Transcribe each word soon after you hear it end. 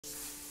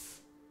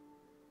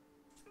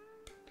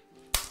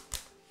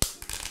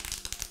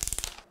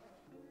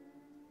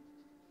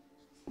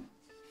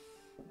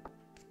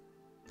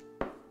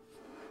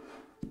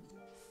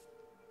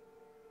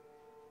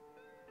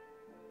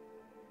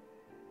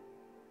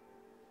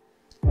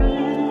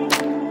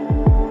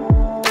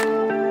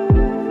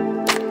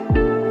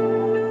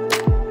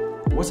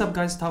What's up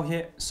guys, Tao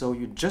here. So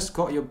you just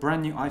got your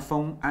brand new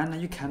iPhone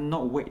and you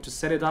cannot wait to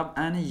set it up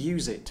and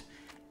use it.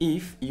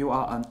 If you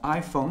are an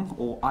iPhone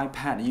or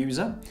iPad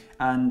user,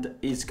 and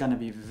it's gonna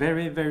be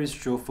very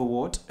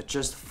straightforward,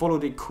 just follow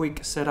the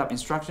quick setup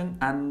instruction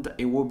and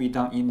it will be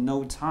done in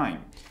no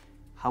time.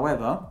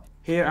 However,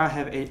 here I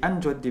have an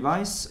Android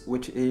device,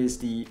 which is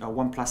the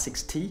OnePlus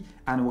 6T,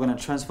 and we're gonna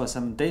transfer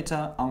some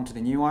data onto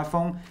the new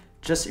iPhone.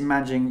 Just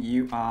imagine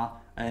you are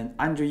an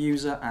Android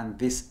user and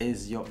this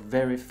is your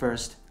very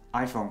first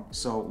iPhone.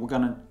 So we're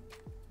gonna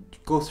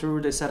go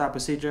through the setup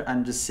procedure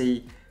and just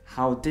see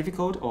how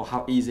difficult or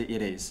how easy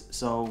it is.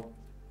 So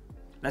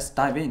let's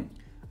dive in.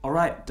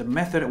 Alright, the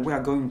method we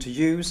are going to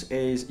use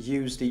is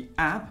use the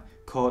app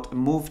called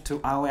Move to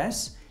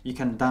iOS. You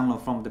can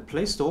download from the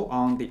Play Store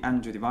on the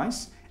Android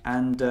device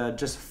and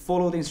just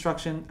follow the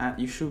instruction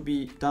and you should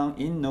be done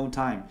in no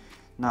time.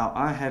 Now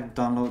I have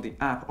downloaded the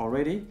app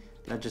already.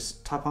 Let's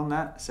just tap on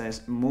that. It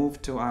says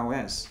Move to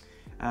iOS.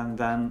 And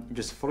then you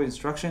just follow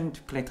instruction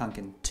to click on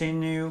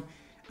continue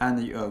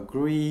and you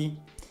agree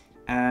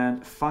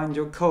and find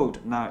your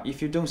code. Now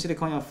if you don't see the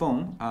code on your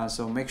phone,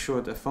 so make sure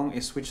the phone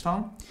is switched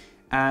on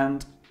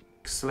and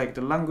select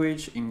the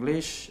language,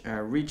 English,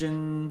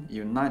 region,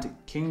 United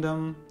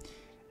Kingdom,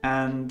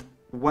 and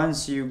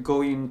once you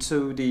go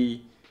into the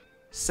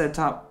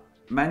setup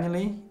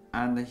manually,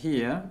 and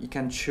here you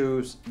can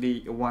choose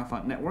the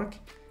Wi-Fi network.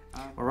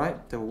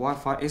 Alright, the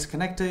Wi-Fi is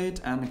connected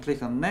and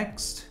click on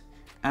next.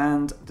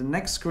 And the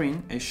next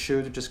screen, it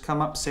should just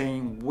come up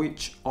saying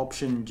which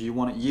option do you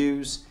want to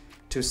use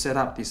to set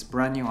up this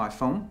brand new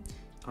iPhone.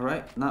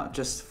 Alright, now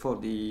just for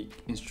the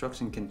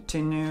instruction,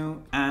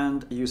 continue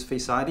and use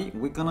Face ID.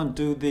 We're gonna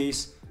do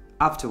this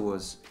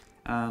afterwards.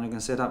 And you can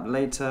set up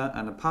later,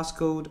 and the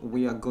passcode,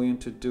 we are going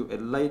to do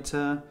it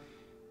later.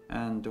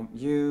 And don't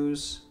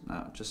use,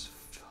 now just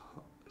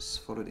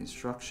follow the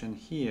instruction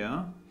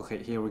here.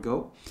 Okay, here we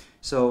go.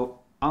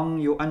 So on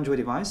your Android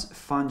device,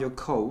 find your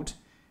code.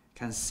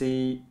 Can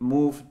see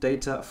move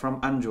data from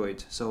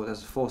Android, so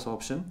that's the fourth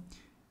option,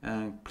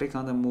 and click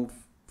on the move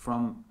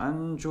from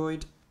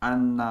Android,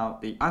 and now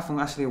the iPhone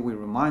actually will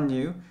remind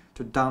you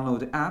to download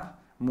the app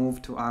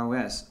Move to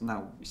iOS.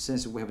 Now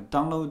since we have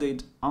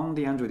downloaded on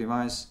the Android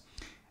device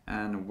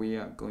and we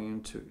are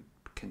going to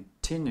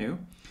continue,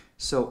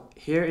 so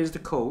here is the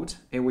code.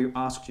 It will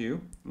ask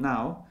you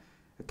now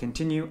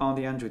continue on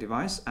the Android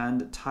device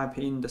and type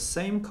in the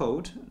same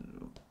code,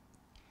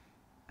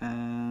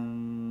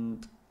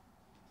 and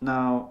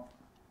now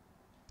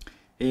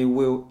it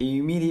will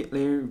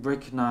immediately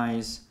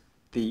recognize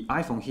the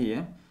iPhone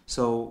here.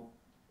 So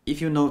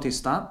if you notice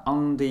that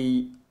on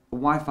the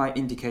Wi-Fi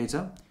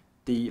indicator,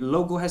 the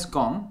logo has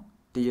gone,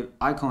 the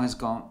icon has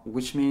gone,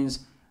 which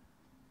means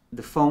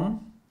the phone,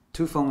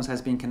 two phones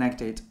has been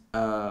connected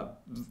via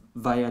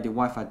the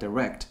Wi-Fi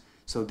direct.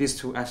 So these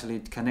two actually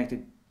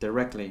connected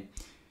directly.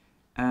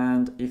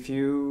 And if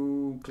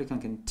you click on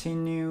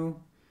continue,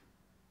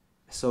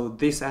 so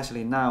this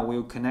actually now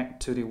will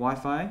connect to the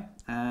Wi-Fi,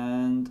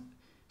 and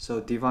so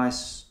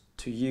device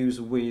to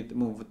use with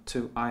Move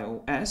to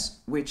iOS,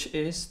 which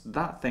is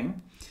that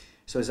thing.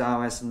 So it's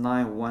iOS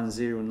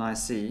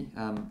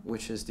 9.109C,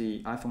 which is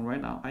the iPhone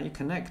right now. And you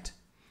connect,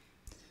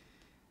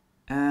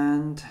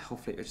 and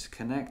hopefully it's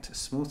connect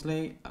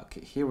smoothly.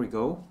 Okay, here we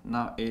go.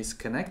 Now it's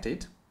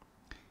connected.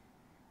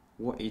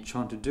 What it's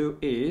trying to do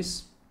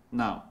is,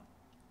 now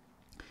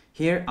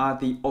here are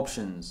the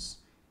options.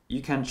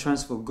 You can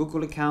transfer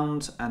Google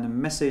account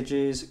and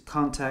messages,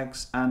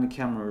 contacts, and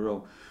camera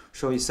roll.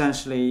 So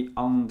essentially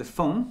on the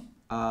phone,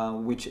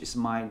 which is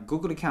my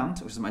Google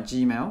account, which is my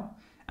Gmail,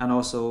 and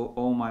also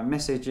all my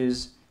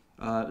messages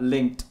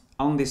linked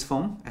on this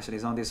phone, actually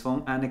it's on this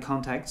phone, and the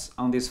contacts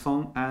on this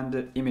phone, and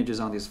the images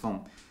on this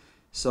phone.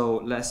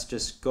 So let's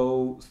just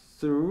go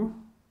through,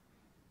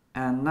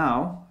 and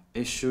now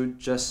it should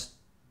just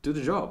do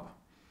the job.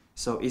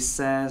 So it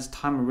says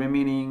time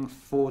remaining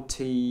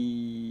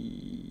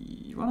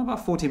around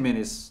about 40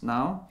 minutes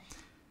now.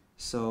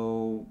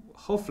 So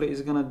hopefully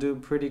it's gonna do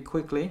pretty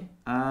quickly,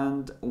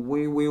 and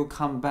we will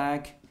come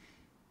back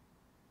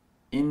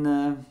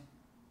in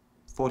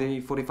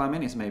 45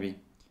 minutes maybe.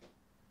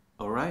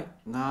 Alright,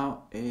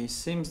 now it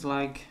seems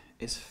like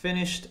it's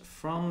finished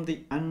from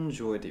the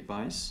Android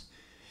device.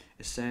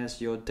 It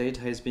says your data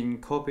has been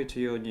copied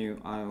to your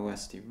new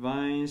iOS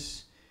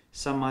device.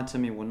 Some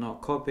items were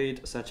not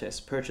copied, such as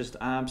purchased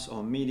apps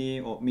or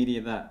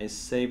media that is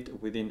saved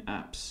within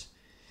apps.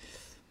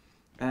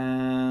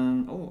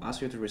 And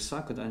ask you to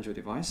recycle the Android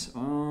device.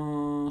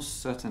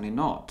 Certainly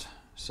not.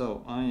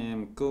 So I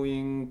am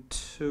going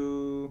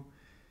to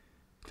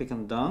click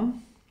on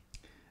done,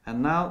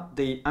 and now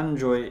the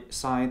Android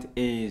side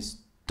is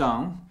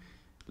done.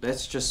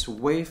 Let's just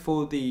wait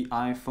for the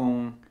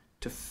iPhone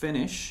to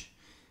finish.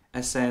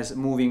 It says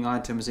moving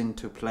items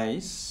into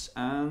place,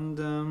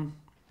 and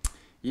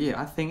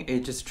yeah, I think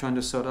it's just trying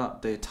to sort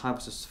out the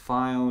types of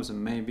files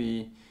and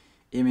maybe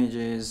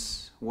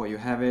images, what you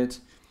have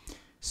it.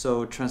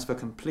 So transfer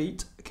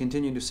complete,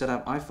 continue to set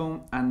up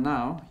iPhone, and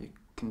now you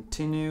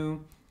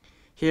continue.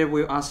 Here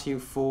we'll ask you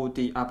for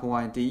the Apple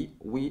ID.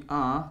 We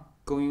are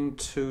going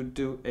to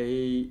do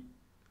a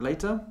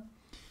later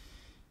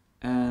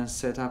and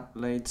set up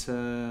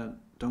later,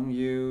 don't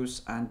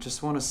use, and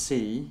just want to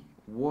see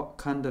what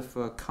kind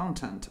of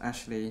content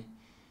actually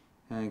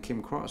came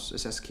across. It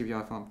says keep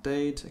your iPhone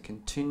update,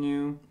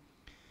 continue,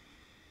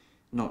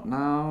 not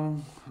now,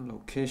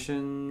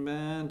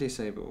 location,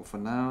 disable for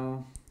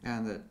now,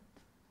 and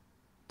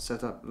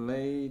set up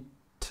later.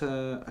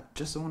 I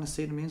just want to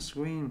see the main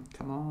screen,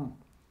 come on.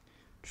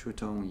 True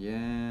tone,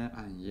 yeah,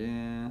 and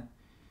yeah,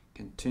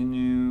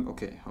 continue,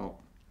 okay, hold.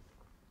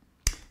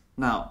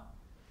 Now,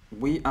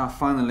 we are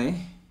finally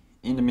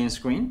in the main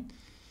screen.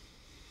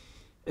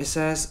 It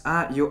says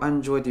add your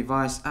Android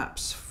device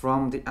apps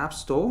from the App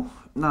Store.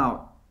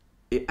 Now,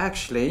 it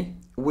actually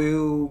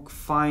will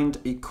find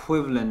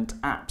equivalent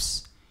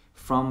apps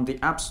from the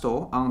App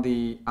Store on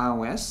the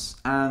iOS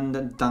and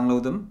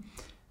download them.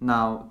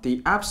 Now,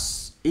 the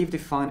apps, if they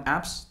find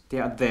apps, they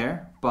are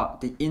there, but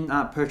the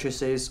in-app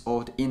purchases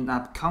or the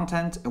in-app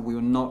content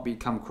will not be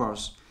come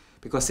across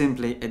because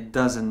simply it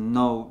doesn't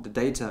know the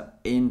data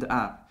in the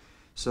app.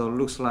 So it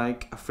looks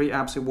like free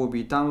apps will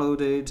be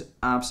downloaded.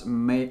 Apps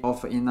may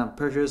offer in-app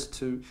purchase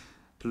to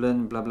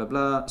learn blah blah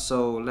blah.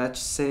 So let's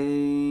say,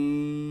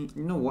 you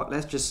know what?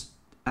 Let's just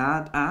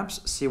add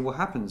apps, see what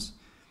happens.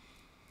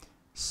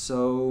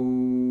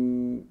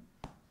 So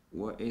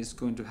what is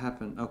going to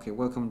happen? Okay,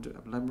 welcome to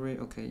app library.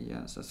 Okay,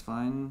 yes, that's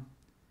fine.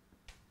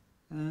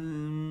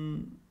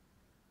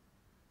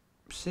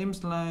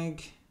 Seems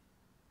like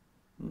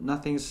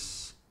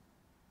nothing's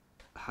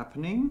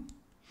happening.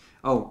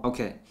 Oh,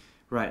 okay.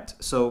 Right,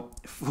 so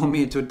for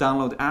me to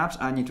download apps,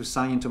 I need to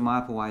sign into my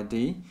Apple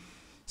ID.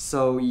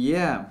 So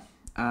yeah,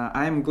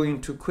 I'm going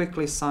to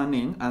quickly sign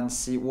in and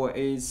see what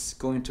is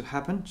going to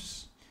happen.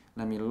 Just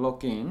let me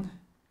log in.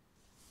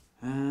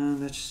 And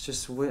let's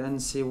just wait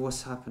and see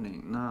what's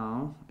happening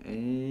now.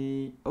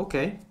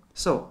 Okay,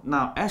 so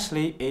now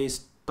Ashley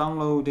is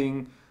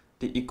downloading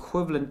the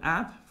equivalent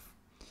app,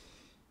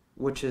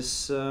 which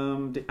is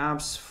the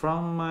apps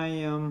from my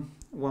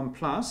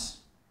OnePlus.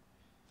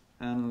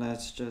 And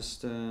let's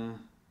just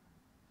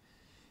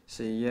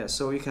see, yeah,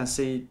 so you can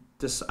see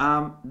this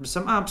some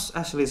apps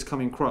actually is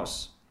coming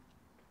across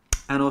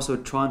and also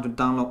trying to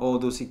download all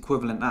those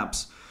equivalent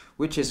apps,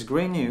 which is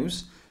great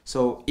news.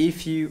 So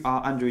if you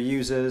are Android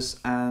users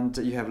and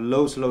you have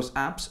loads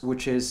apps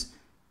which is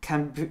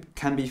can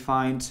be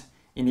found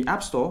in the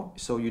App Store,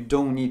 so you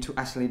don't need to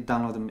actually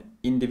download them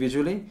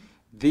individually,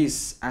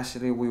 this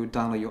actually will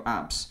download your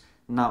apps.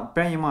 Now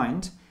bear in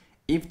mind,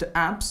 if the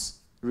apps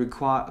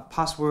require a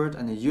password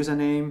and a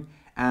username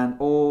and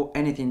or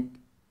anything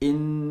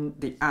in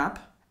the app,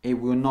 it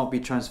will not be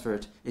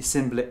transferred. It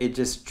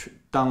just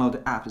download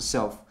the app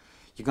itself.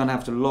 You're gonna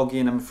have to log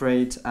in, I'm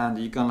afraid, and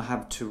you're gonna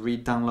have to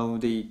re-download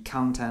the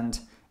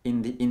content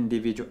in the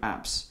individual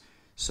apps.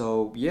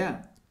 So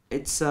yeah,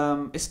 it's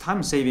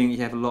time saving. You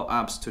have a lot of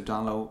apps to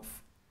download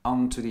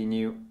onto the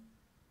new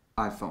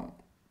iPhone.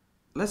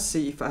 Let's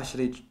see if I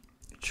actually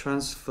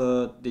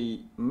transfer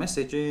the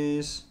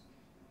messages.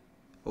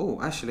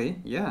 Oh,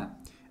 actually, yeah.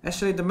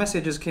 Actually, the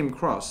messages came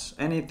across.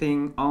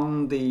 Anything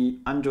on the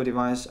Android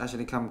device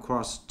actually come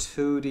across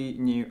to the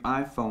new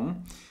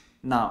iPhone.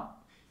 Now,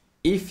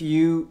 if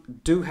you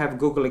do have a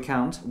Google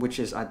account, which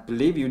is, I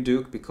believe you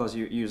do because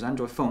you use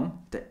Android phone,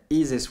 the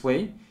easiest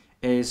way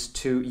is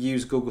to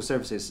use Google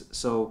services.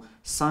 So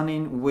sign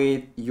in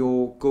with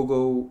your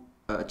Google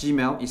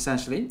Gmail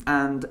essentially,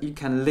 and you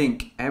can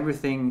link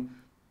everything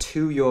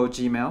to your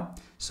Gmail.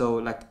 So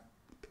like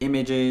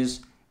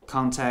images,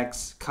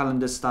 contacts,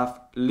 calendar stuff,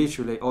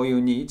 literally all you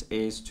need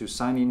is to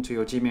sign into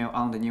your Gmail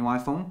on the new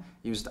iPhone,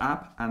 use the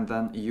app, and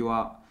then you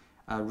are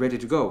ready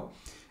to go.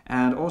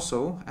 And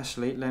also,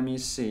 actually, let me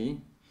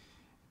see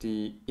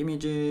the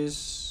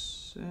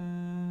images.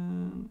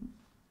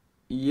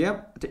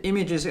 Yep, the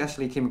images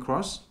actually came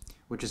across,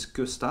 which is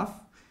good stuff.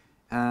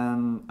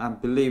 And I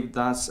believe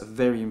that's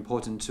very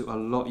important to a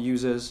lot of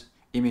users,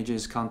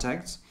 images,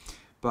 contacts.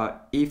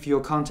 But if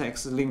your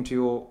contacts link to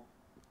your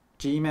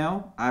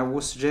Gmail, I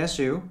would suggest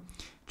you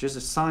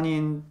just sign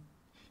in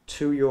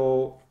to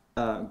your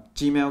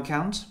Gmail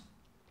account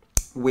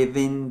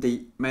within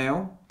the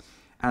mail,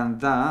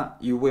 and that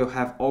you will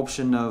have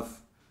option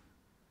of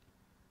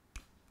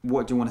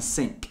what you want to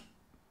sync.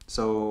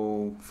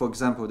 So for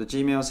example, the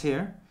Gmail's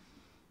here.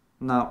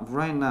 Now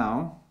right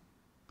now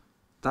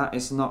that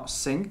is not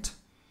synced.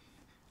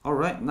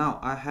 Alright, now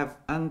I have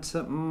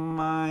entered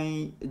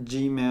my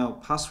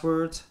Gmail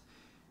password,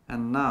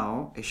 and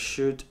now it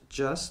should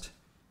just,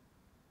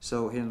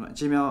 so here's my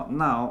Gmail.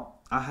 Now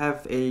I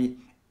have a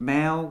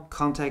mail,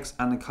 contacts,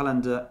 and a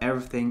calendar.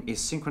 Everything is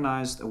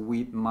synchronized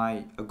with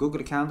my Google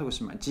account, which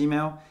is my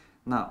Gmail.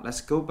 Now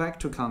let's go back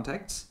to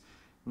contacts.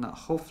 Now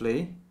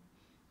hopefully,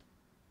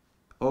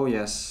 oh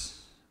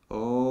yes,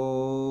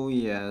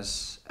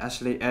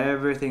 actually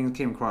everything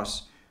came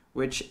across,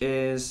 which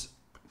is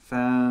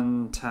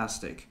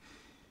fantastic.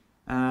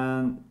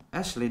 And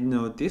actually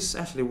no, this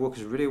actually works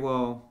really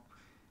well.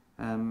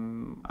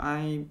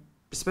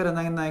 It's better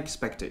than I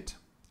expected,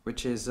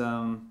 which is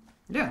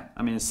yeah,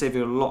 I mean, it saves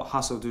you a lot of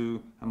hassle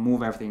to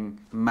move everything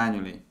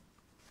manually.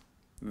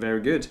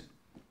 Very good.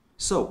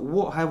 So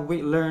what have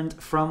we learned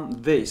from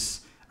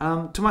this?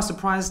 To my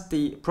surprise,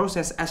 the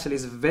process actually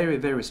is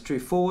very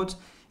straightforward.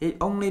 It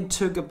only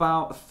took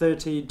about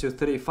 30 to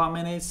 35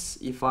 minutes,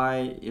 if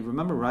I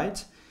remember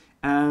right,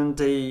 and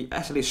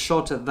actually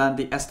shorter than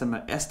the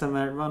estimate.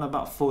 Estimate around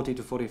about 40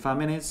 to 45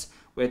 minutes,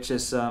 which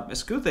is a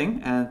good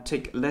thing and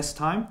take less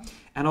time.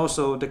 And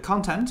also the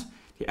content,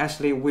 it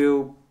actually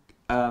will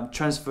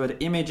transfer the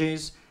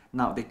images.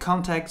 Now the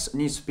contacts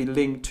needs to be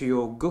linked to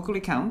your Google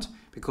account,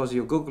 because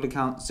your Google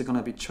account is going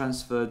to be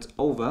transferred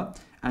over,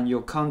 and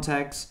your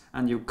contacts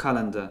and your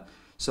calendar.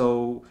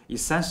 So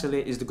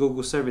essentially it's the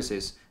Google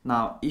services.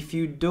 Now if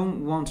you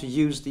don't want to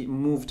use the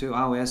Move to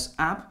iOS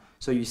app,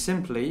 so you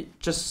simply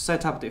just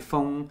set up the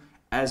phone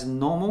as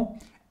normal.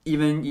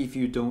 Even if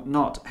you do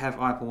not have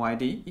Apple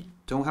ID, you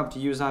don't have to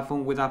use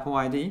iPhone with Apple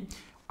ID.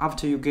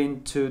 After you get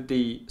into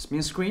the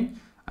main screen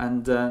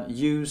and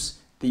use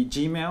the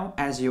Gmail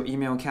as your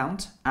email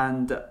account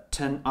and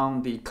turn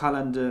on the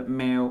calendar,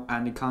 mail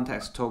and the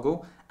contacts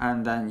toggle,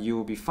 and then you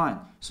will be fine.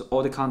 So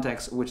all the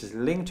contacts which is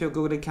linked to your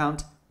Google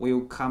account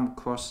will come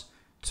across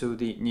to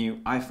the new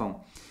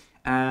iPhone.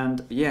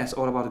 And yes,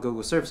 all about the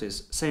Google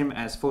services. Same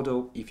as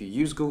photo. If you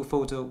use Google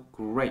Photo,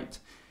 great.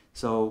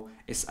 So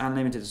it's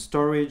unlimited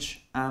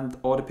storage and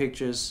all the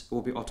pictures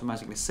will be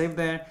automatically saved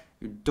there.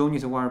 You don't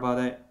need to worry about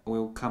it. It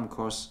will come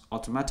across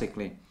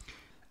automatically.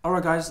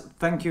 Alright guys,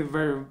 thank you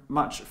very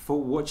much for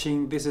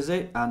watching. This is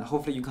it, and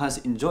hopefully you guys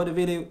enjoyed the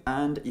video,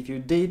 and if you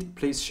did,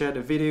 please share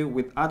the video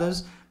with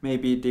others.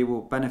 Maybe they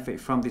will benefit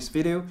from this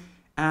video.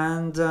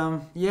 And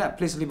yeah,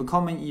 please leave a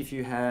comment if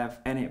you have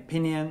any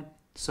opinion.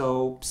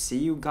 So see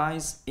you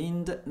guys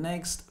in the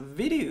next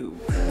video.